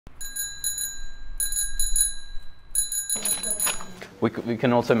We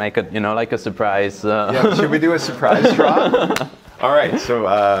can also make it, like a surprise. Yeah, should we do a surprise draw? All right, so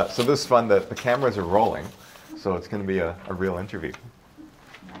this is fun. The cameras are rolling, so it's going to be a real interview.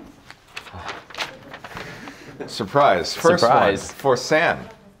 Surprise. First one for Sam.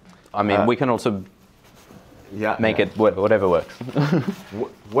 I mean, we can also make it whatever works.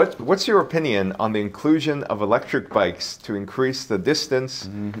 What's your opinion on the inclusion of electric bikes to increase the distance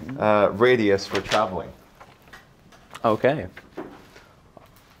radius for traveling? Okay.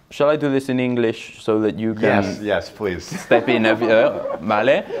 Shall I do this in English so that you can yes, please. Step in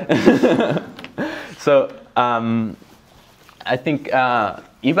Male? So I think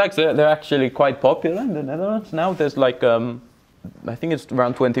e-bikes, they're actually quite popular in the Netherlands now. There's like, I think it's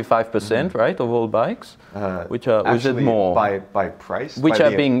around 25%, right, of all bikes, which are actually, more by price. Which by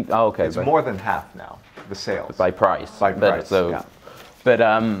are being okay. It's more than half now. The sales by price. By price. But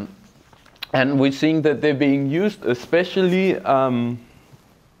and we're seeing that they're being used, especially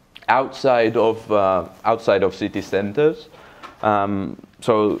outside of city centers.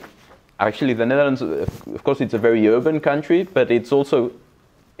 So actually, the Netherlands, of course, it's a very urban country, but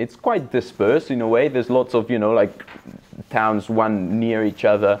it's quite dispersed in a way. There's lots of like towns, one near each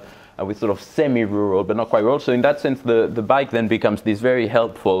other, with sort of semi-rural, but not quite rural. So in that sense, the bike then becomes this very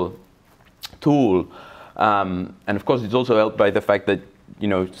helpful tool. And of course, it's also helped by the fact that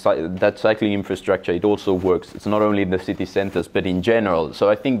that cycling infrastructure, it also works. It's not only in the city centers, but in general. So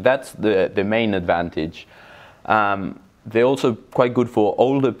I think that's the main advantage. They're also quite good for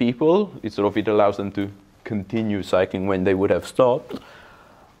older people. It allows them to continue cycling when they would have stopped.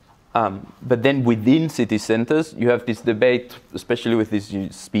 But then within city centers, you have this debate, especially with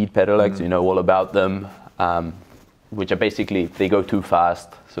these speed pedelecs, you know all about them, which are basically, they go too fast.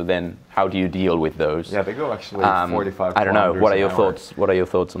 So then how do you deal with those? Yeah, they go actually 45 I don't know. What are your thoughts? What are your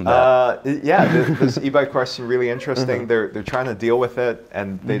thoughts on that? This e-bike question really interesting. They're trying to deal with it,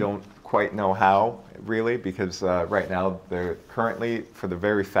 and they don't quite know how, really, because right now they're currently, for the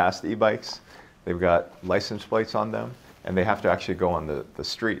very fast e-bikes, they've got license plates on them, and they have to actually go on the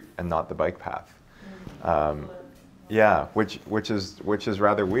street and not the bike path. Yeah, which is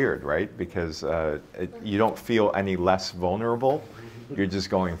rather weird, right? Because you don't feel any less vulnerable. You're just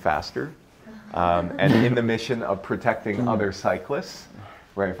going faster. And in the mission of protecting other cyclists,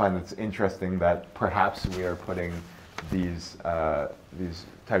 where I find it's interesting that perhaps we are putting these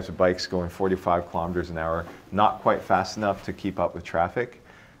types of bikes going 45 kilometers an hour, not quite fast enough to keep up with traffic,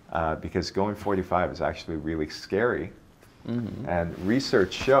 because going 45 is actually really scary. And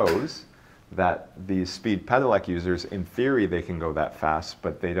research shows that these speed pedelec users, in theory, they can go that fast,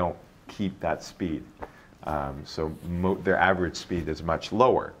 but they don't keep that speed. So their average speed is much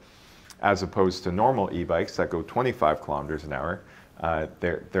lower, as opposed to normal e-bikes that go 25 kilometers an hour.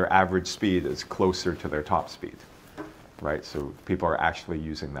 Their average speed is closer to their top speed, right? So people are actually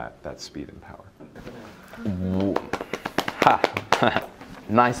using that speed and power. Ha.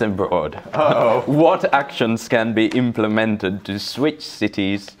 Nice and broad. Uh-oh. What actions can be implemented to switch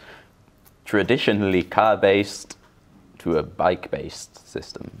cities traditionally car-based to a bike-based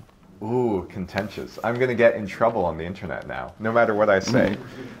system? Ooh, contentious. I'm going to get in trouble on the internet now, no matter what I say.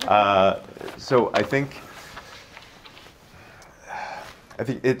 So I think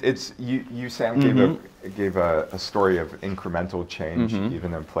it's you Sam gave a story of incremental change,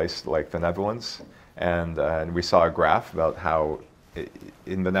 even in a place like the Netherlands, and we saw a graph about how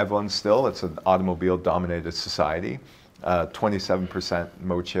in the Netherlands still it's an automobile-dominated society. 27%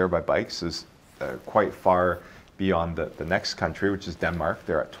 mode share by bikes is quite far beyond the next country, which is Denmark.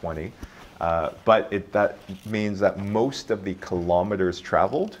 They're at 20. But that means that most of the kilometers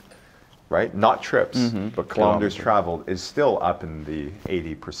traveled, right? Not trips, but kilometers traveled is still up in the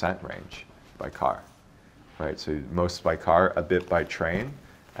 80% range by car, right? So most by car, a bit by train,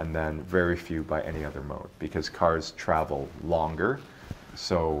 and then very few by any other mode, because cars travel longer.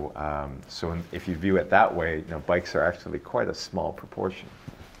 So, if you view it that way, bikes are actually quite a small proportion.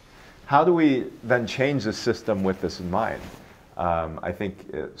 How do we then change the system with this in mind? I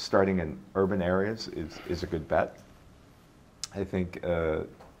think starting in urban areas is a good bet. I think I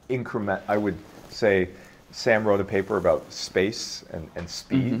would say Sam wrote a paper about space and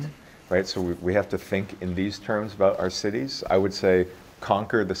speed, right? So we have to think in these terms about our cities. I would say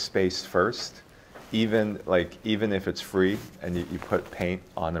conquer the space first. Even if it's free and you put paint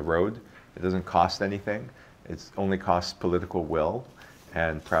on a road, it doesn't cost anything. It only costs political will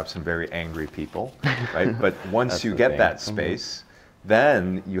and perhaps some very angry people, right? But once you get that space,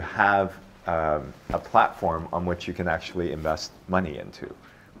 then you have a platform on which you can actually invest money into,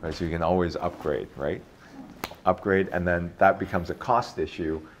 right? So you can always upgrade, right? Upgrade, and then that becomes a cost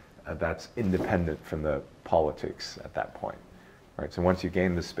issue that's independent from the politics at that point. right? So once you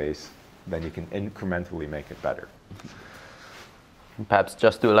gain the space, then you can incrementally make it better. Perhaps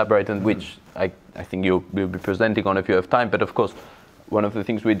just to elaborate on which I think you'll be presenting on if you have time, but of course, one of the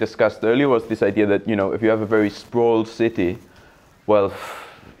things we discussed earlier was this idea that, you know, if you have a very sprawled city, well,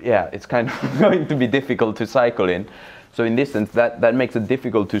 yeah, it's kind of going to be difficult to cycle in. So in this sense, that makes it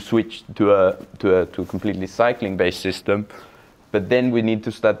difficult to switch to a completely cycling-based system. But then we need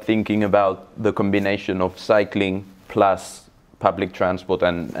to start thinking about the combination of cycling plus public transport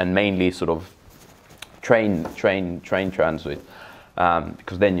and mainly sort of train transit.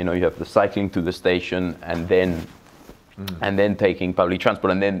 Because then, you know, you have the cycling to the station and then taking public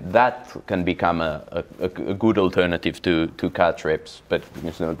transport, and then that can become a good alternative to car trips. But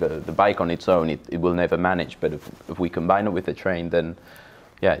you know, the bike on its own, it will never manage. But if we combine it with the train, then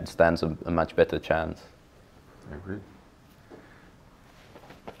yeah, it stands a much better chance. I agree.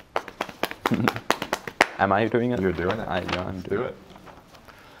 Am I doing it? You're doing it. I'm doing it.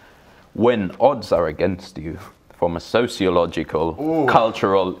 When odds are against you, from a sociological,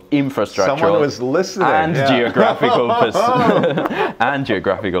 cultural, infrastructural, someone was listening, and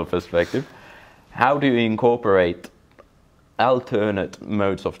geographical perspective, how do you incorporate alternate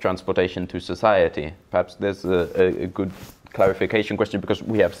modes of transportation to society? Perhaps there's a good clarification question, because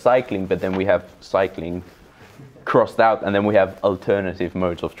we have cycling, but then we have cycling crossed out, and then we have alternative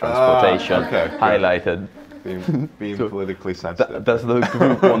modes of transportation highlighted. Being politically sensitive. Does the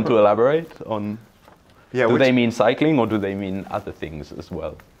group want to elaborate on? Yeah, do they mean cycling, or do they mean other things as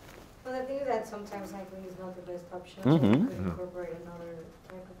well? Well, I think that sometimes cycling is not the best option, so we could incorporate another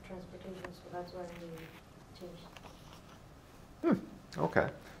type of transportation, so that's why we changed. Okay.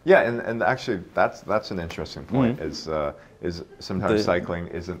 Yeah, and actually that's an interesting point. Is sometimes cycling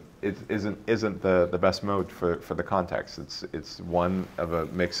isn't the best mode for the context. It's one of a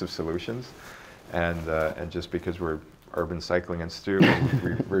mix of solutions, and just because we're Urban Cycling Institute and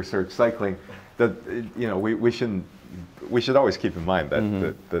we research cycling, that you know we should always keep in mind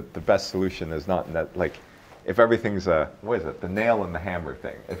that the best solution is not that, like, if everything's what is it, the nail and the hammer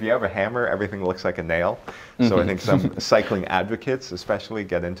thing. If you have a hammer, everything looks like a nail. So I think some cycling advocates especially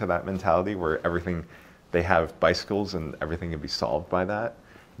get into that mentality where they have bicycles and everything can be solved by that.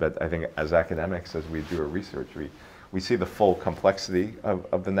 But I think as academics, as we do our research, we see the full complexity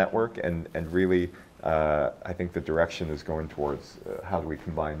of the network, and really I think the direction is going towards how do we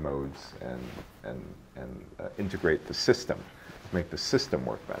combine modes and integrate the system, make the system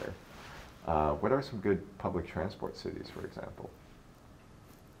work better. What are some good public transport cities, for example?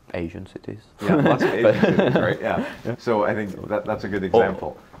 Asian cities. Yeah, lots of Asian cities, right? Yeah. So I think that's a good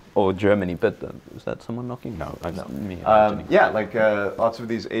example. Or Germany, but is that someone knocking? No, no. Me yeah, like lots of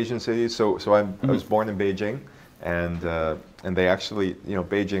these Asian cities. So I was born in Beijing, and they actually, you know,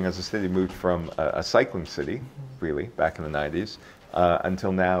 Beijing as a city moved from a cycling city, really, back in the 90s,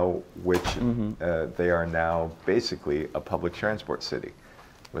 until now, which they are now basically a public transport city,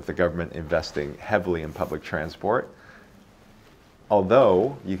 with the government investing heavily in public transport.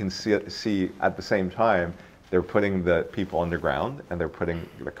 Although you can see at the same time, they're putting the people underground and they're putting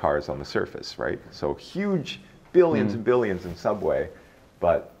the cars on the surface, right? So huge billions and billions in subway,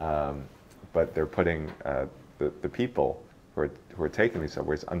 but they're putting the people who are taking these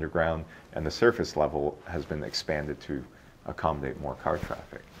subways underground, and the surface level has been expanded to accommodate more car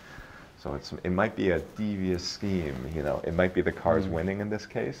traffic. So it might be a devious scheme, you know. It might be the cars winning in this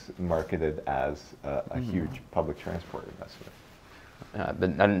case, marketed as a huge public transport investment.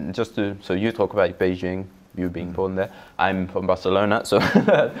 And just so you talk about Beijing, you being born there. I'm from Barcelona, so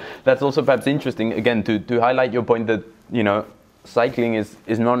that's also perhaps interesting, again, to highlight your point that, you know, cycling is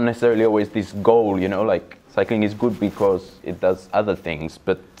not necessarily always this goal, you know, like cycling is good because it does other things,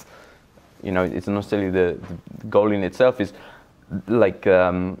 but, you know, it's not necessarily the goal in itself. Is like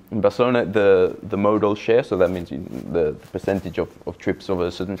in Barcelona, the modal share, so that means the percentage of trips over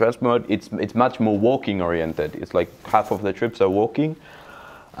a certain transport mode, it's much more walking oriented. It's like half of the trips are walking.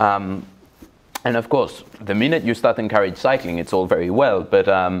 And of course, the minute you start encourage cycling, it's all very well, but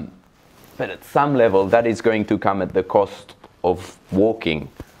at some level, that is going to come at the cost of walking,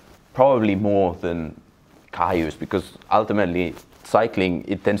 probably more than car use, because ultimately cycling,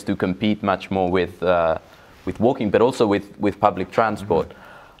 it tends to compete much more with walking, but also with public transport.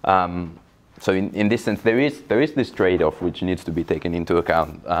 So in this sense, there is this trade-off which needs to be taken into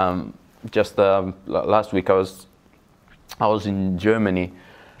account. Just last week, I was in Germany,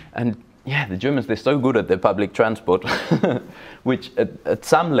 and yeah, the Germans, they're so good at their public transport, which at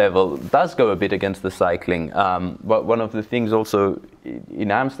some level does go a bit against the cycling. But one of the things also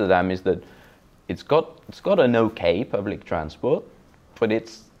in Amsterdam is that it's got an okay public transport, but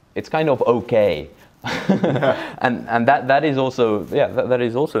it's kind of okay. and that is also that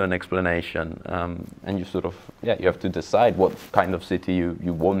is also an explanation. And you sort of you have to decide what kind of city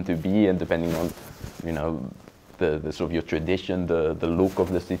you want to be, and depending on the sort of your tradition, the look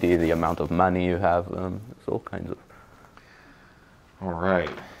of the city, the amount of money you have, it's all kinds of. All right,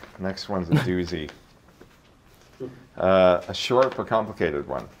 next one's a doozy. A short but complicated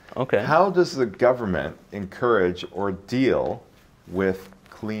one. Okay. How does the government encourage or deal with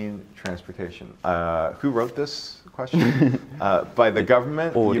clean transportation? Who wrote this question? By the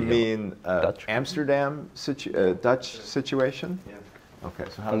government, you mean Dutch. Amsterdam Dutch situation? Yeah. Okay,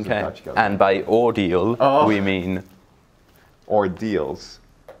 so how does the Dutch government? And by ordeal, we mean ordeals.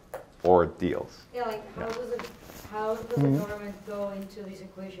 Ordeals. Yeah, like how does the government go into this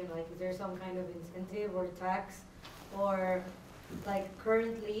equation? Like, is there some kind of incentive or tax, or like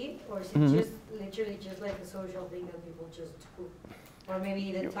currently, or is it just literally just like a social thing that people just do? Or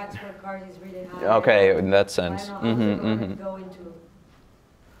maybe the tax for cars is really high. Okay, in that sense. I don't know how does the government go into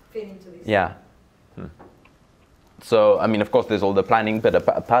fit into this? Yeah. So, I mean, of course, there's all the planning, but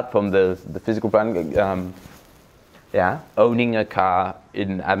apart from the physical planning, owning a car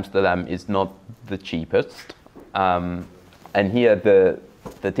in Amsterdam is not the cheapest. And here,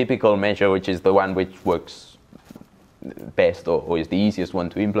 the typical measure, which is the one which works best or is the easiest one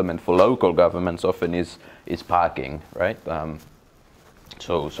to implement for local governments, often is parking, right?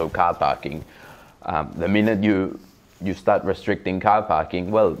 So car parking. The minute you start restricting car parking,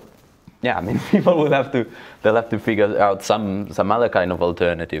 well, yeah, I mean, people they'll have to figure out some other kind of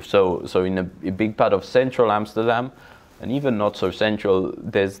alternative. So in a big part of central Amsterdam, and even not so central,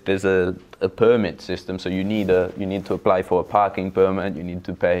 there's a permit system. So you need to apply for a parking permit. You need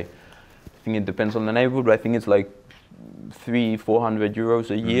to pay. I think it depends on the neighborhood, but I think it's like 300-400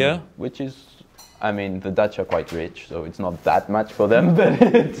 euros a year, which is. I mean, the Dutch are quite rich, so it's not that much for them, but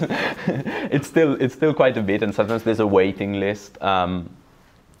it's still quite a bit, and sometimes there's a waiting list.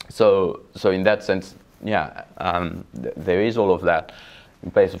 So in that sense, there is all of that in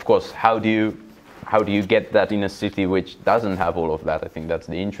place. Of course, how do you get that in a city which doesn't have all of that? I think that's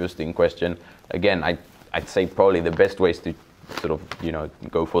the interesting question. Again, I'd say probably the best way is to sort of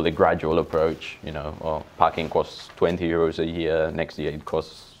go for the gradual approach. Or parking costs 20 euros a year. Next year it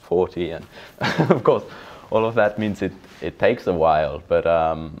costs 40, and of course, all of that means it takes a while. But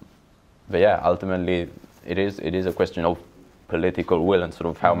yeah, ultimately, it is a question of political will and sort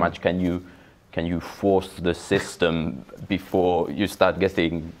of how much can you force the system before you start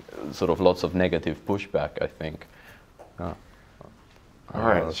getting sort of lots of negative pushback, I think. All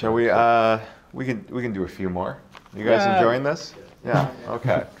right, shall we? We can do a few more. You guys enjoying this? Yeah.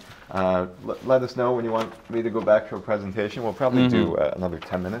 Okay. Let us know when you want me to go back to a presentation. We'll probably do another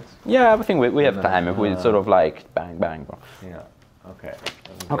 10 minutes. Yeah, I think we have time if we sort of like bang bang. Yeah. Okay.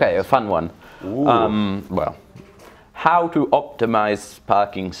 Okay, a fun one. Well, how to optimize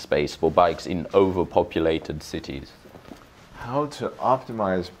parking space for bikes in overpopulated cities. How to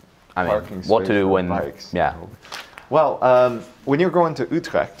optimize parking space what to do for when bikes. Yeah. Well, when you're going to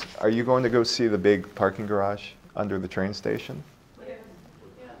Utrecht, are you going to go see the big parking garage under the train station?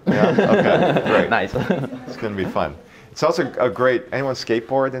 Yeah. Okay. Great. Nice. It's going to be fun. It's also a great. Anyone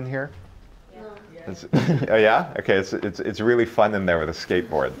skateboard in here? Yeah. Oh yeah. Okay. It's really fun in there with a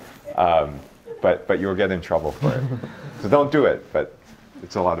skateboard, but you'll get in trouble for it. So don't do it. But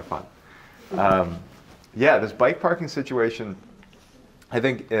it's a lot of fun. Yeah. This bike parking situation. I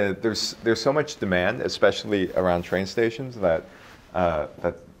think there's so much demand, especially around train stations, that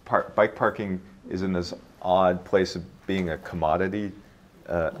bike parking is in this odd place of being a commodity.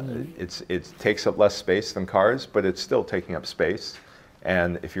 It takes up less space than cars, but it's still taking up space.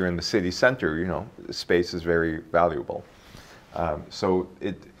 And if you're in the city center, space is very valuable. So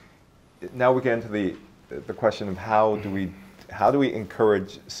now we get into the question of how do we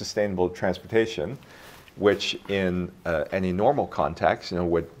encourage sustainable transportation, which in any normal context,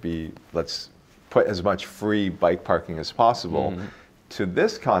 would be, let's put as much free bike parking as possible. To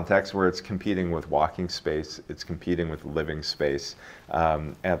this context where it's competing with walking space, it's competing with living space.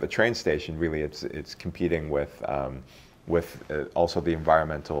 At the train station, really, it's competing with also the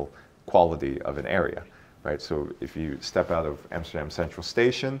environmental quality of an area, right? So if you step out of Amsterdam Central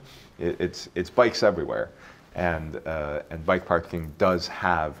Station, it's bikes everywhere, and bike parking does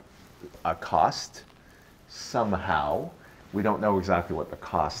have a cost somehow. We don't know exactly what the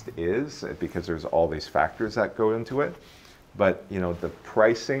cost is because there's all these factors that go into it. But the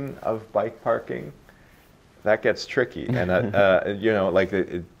pricing of bike parking, that gets tricky, and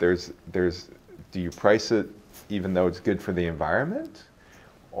do you price it even though it's good for the environment,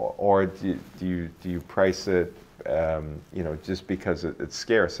 or do you price it you know, just because it's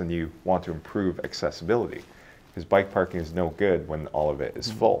scarce and you want to improve accessibility. Because bike parking is no good when all of it is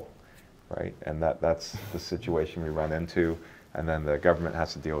full, right? And that's the situation we run into. And then the government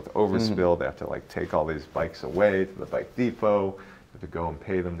has to deal with overspill. They have to like take all these bikes away to the bike depot. You have to go and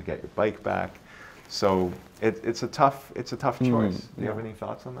pay them to get your bike back. So it's a tough choice. Do you have any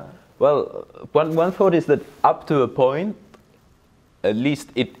thoughts on that? Well, one thought is that up to a point, at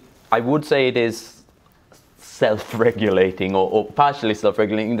least I would say it is self-regulating or partially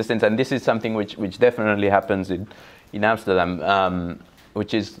self-regulating in the sense, and this is something which definitely happens in Amsterdam,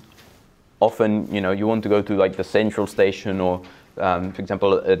 which is often, you know, you want to go to like the central station or, for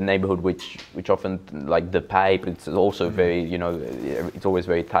example, a neighborhood which often, like the Pipe, it's also very, you know, it's always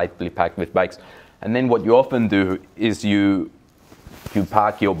very tightly packed with bikes. And then what you often do is you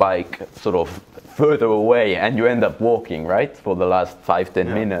park your bike sort of further away and you end up walking, right, for the last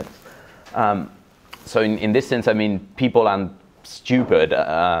 5-10 minutes. So in this sense, I mean, people aren't stupid.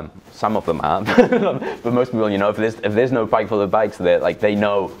 Some of them aren't, but most people, you know, if there's no bike for the bikes, they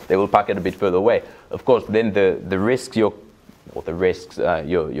know they will park it a bit further away. Of course, then the risks you're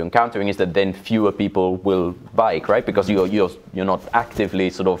encountering is that then fewer people will bike, right? Because you're not actively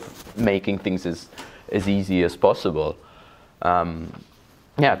sort of making things as easy as possible.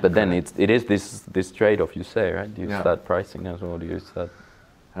 Yeah, but then it is this trade-off you say, right? Do you start pricing as well? Do you start?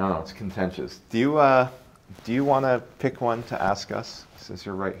 I don't know. It's contentious. Do you want to pick one to ask us? Since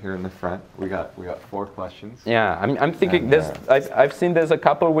you're right here in the front, we got 4 questions. Yeah, I'm thinking I've seen there's a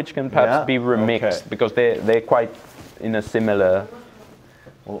couple which can perhaps be remixed because they're quite in a similar.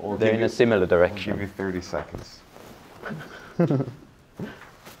 They're in a similar direction. I'll give you 30 seconds.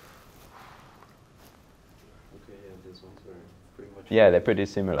 Yeah, they're pretty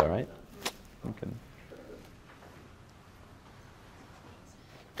similar, right?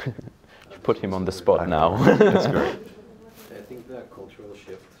 You put him on the spot now. That's great. I think the cultural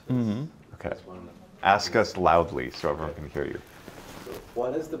shift. Okay. Ask us loudly so everyone can hear you. So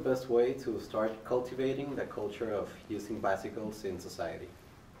what is the best way to start cultivating the culture of using bicycles in society?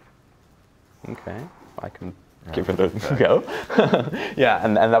 Okay, I can give it a go. Yeah,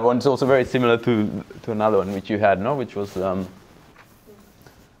 and that one's also very similar to another one which you had, no? Which was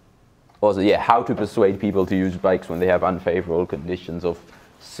how to persuade people to use bikes when they have unfavorable conditions of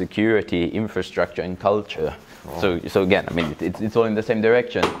security, infrastructure, and culture. Oh. So again, I mean, it's all in the same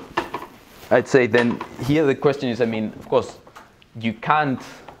direction. I'd say then here the question is, I mean, of course, you can't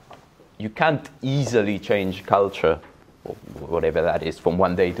easily change culture, or whatever that is, from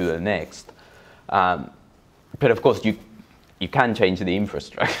one day to the next. But of course, you can change the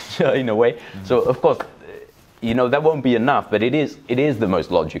infrastructure in a way. So of course, you know, that won't be enough, but it is the most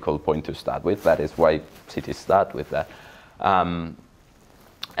logical point to start with. That is why cities start with that.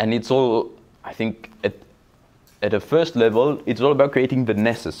 And it's all, I think, at a first level, it's all about creating the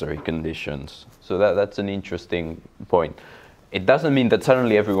necessary conditions. So that's an interesting point. It doesn't mean that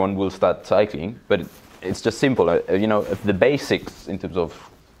suddenly everyone will start cycling, but it's just simple. You know, if the basics in terms of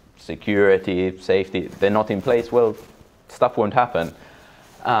security, safety, they're not in place, well, stuff won't happen.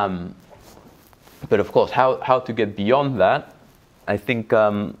 But of course, how to get beyond that, I think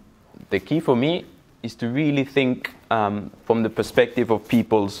the key for me is to really think from the perspective of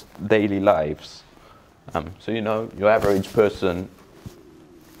people's daily lives. So, you know, your average person,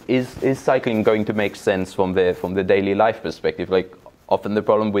 is cycling going to make sense from the daily life perspective? Like, often the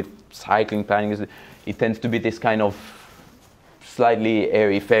problem with cycling planning is it tends to be this kind of slightly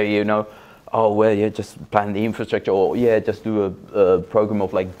airy-fairy, you know, oh, well, yeah, just plan the infrastructure, or yeah, just do a program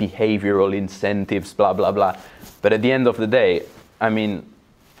of like behavioral incentives, blah, blah, blah. But at the end of the day, I mean,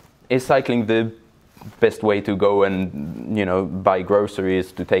 is cycling the best way to go and, you know, buy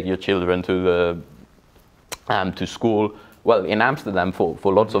groceries, to take your children to school? Well, in Amsterdam, for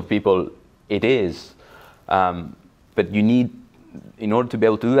lots of people, it is. But you need, in order to be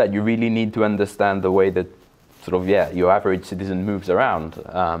able to do that, you really need to understand the way that sort of, your average citizen moves around.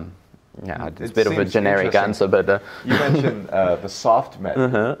 It's a bit of a generic answer, but... You mentioned the soft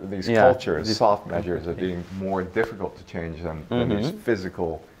measures, these cultures, soft measures are being more difficult to change than these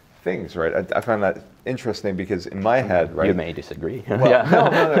physical things, right? I find that interesting because in my head, right... You may disagree. Well,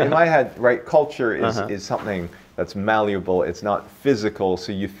 no, in my head, right, culture is something that's malleable, it's not physical,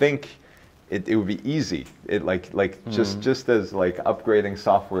 so you think it would be easy. It just as like upgrading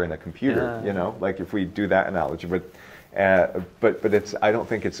software in a computer, you know, like if we do that analogy, but it's, I don't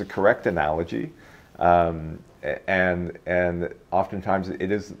think it's a correct analogy, and oftentimes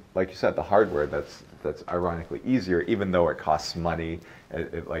it is, like you said, the hardware that's ironically easier, even though it costs money.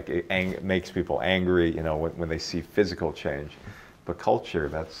 It makes people angry, you know, when they see physical change. But culture,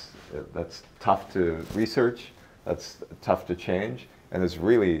 that's tough to research, that's tough to change, and is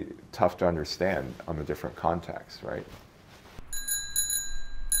really tough to understand on the different contexts, right?